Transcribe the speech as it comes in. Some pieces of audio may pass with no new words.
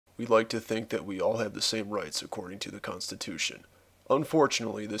we like to think that we all have the same rights according to the Constitution.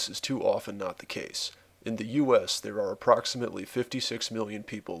 Unfortunately, this is too often not the case. In the U.S., there are approximately 56 million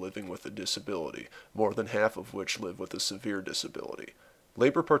people living with a disability, more than half of which live with a severe disability.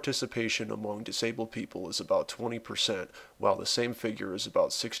 Labor participation among disabled people is about 20%, while the same figure is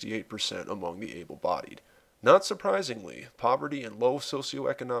about 68% among the able-bodied. Not surprisingly, poverty and low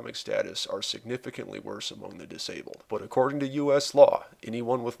socioeconomic status are significantly worse among the disabled. But according to U.S. law,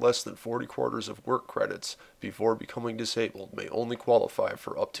 anyone with less than 40 quarters of work credits before becoming disabled may only qualify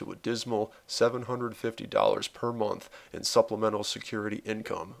for up to a dismal $750 per month in Supplemental Security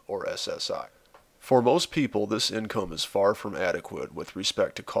Income, or SSI. For most people, this income is far from adequate with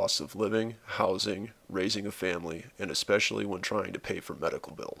respect to costs of living, housing, raising a family, and especially when trying to pay for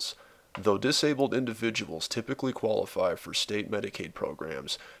medical bills. Though disabled individuals typically qualify for state Medicaid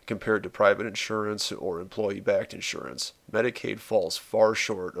programs compared to private insurance or employee-backed insurance, Medicaid falls far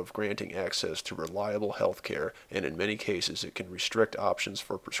short of granting access to reliable health care, and in many cases it can restrict options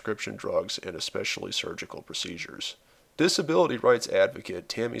for prescription drugs and especially surgical procedures. Disability rights advocate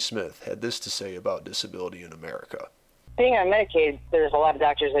Tammy Smith had this to say about disability in America. Being on Medicaid, there's a lot of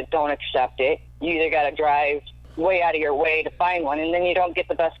doctors that don't accept it. You either got to drive way out of your way to find one, and then you don't get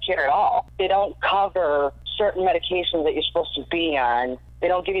the best care at all. They don't cover certain medications that you're supposed to be on. They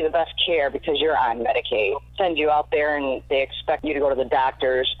don't give you the best care because you're on Medicaid. Send you out there and they expect you to go to the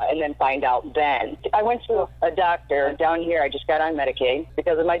doctors and then find out then. I went to a doctor down here. I just got on Medicaid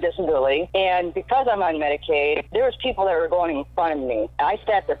because of my disability. And because I'm on Medicaid, there was people that were going in front of me. I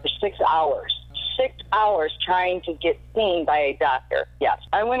sat there for 6 hours. 6 hours trying to get seen by a doctor. Yes.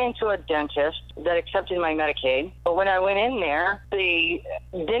 I went into a dentist that accepted my Medicaid, but when I went in there, they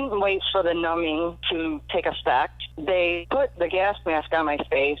didn't wait for the numbing to take effect. They put the gas mask on my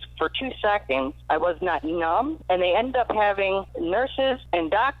face for 2 seconds. I was not numb, and they ended up having nurses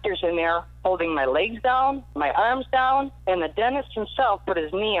and doctors in there holding my legs down, my arms down, and the dentist himself put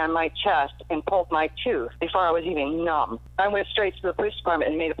his knee on my chest and pulled my tooth before I was even numb. I went straight to the police department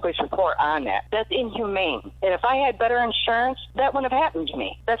and made a police report on that. That's inhumane. And if I had better insurance, that wouldn't have happened to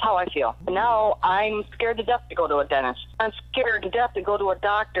me. That's how I feel. Now I'm scared to death to go to a dentist. I'm scared to death to go to a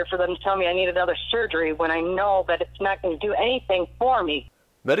doctor for them to tell me I need another surgery when I know that it's not going to do anything for me.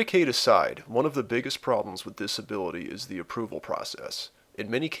 Medicaid aside, one of the biggest problems with disability is the approval process. In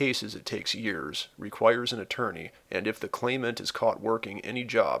many cases, it takes years, requires an attorney, and if the claimant is caught working any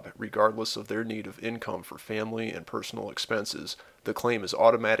job, regardless of their need of income for family and personal expenses, the claim is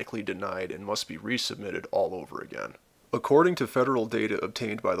automatically denied and must be resubmitted all over again. According to federal data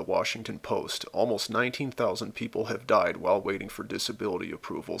obtained by the Washington Post, almost 19,000 people have died while waiting for disability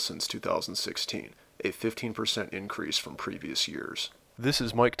approval since 2016, a 15% increase from previous years. This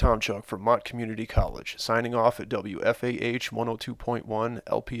is Mike Tomchuk from Mott Community College, signing off at WFAH 102.1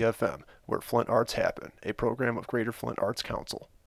 LPFM, where Flint Arts Happen, a program of Greater Flint Arts Council.